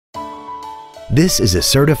This is a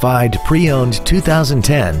certified pre-owned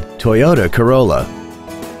 2010 Toyota Corolla.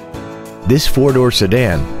 This four-door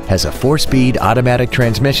sedan has a four-speed automatic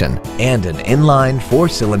transmission and an inline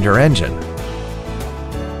four-cylinder engine.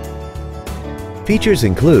 Features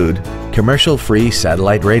include commercial-free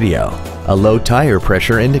satellite radio, a low tire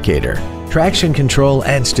pressure indicator, traction control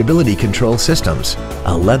and stability control systems,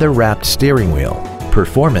 a leather-wrapped steering wheel,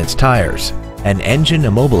 performance tires, an engine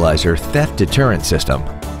immobilizer theft deterrent system,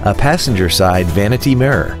 a passenger side vanity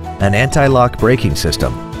mirror, an anti-lock braking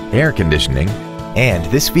system, air conditioning, and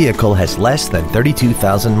this vehicle has less than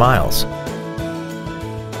 32,000 miles.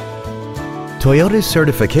 Toyota's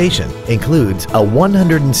certification includes a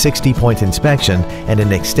 160-point inspection and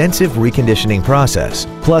an extensive reconditioning process,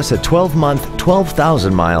 plus a 12-month,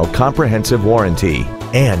 12,000-mile comprehensive warranty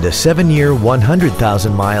and a 7-year,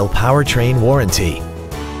 100,000-mile powertrain warranty.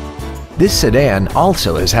 This sedan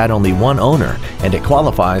also has had only one owner and it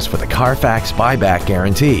qualifies for the Carfax buyback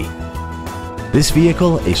guarantee. This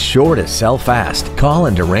vehicle is sure to sell fast. Call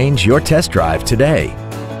and arrange your test drive today.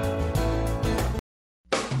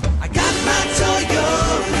 I got my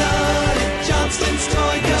Toyota, Johnstons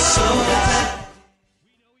Toyota.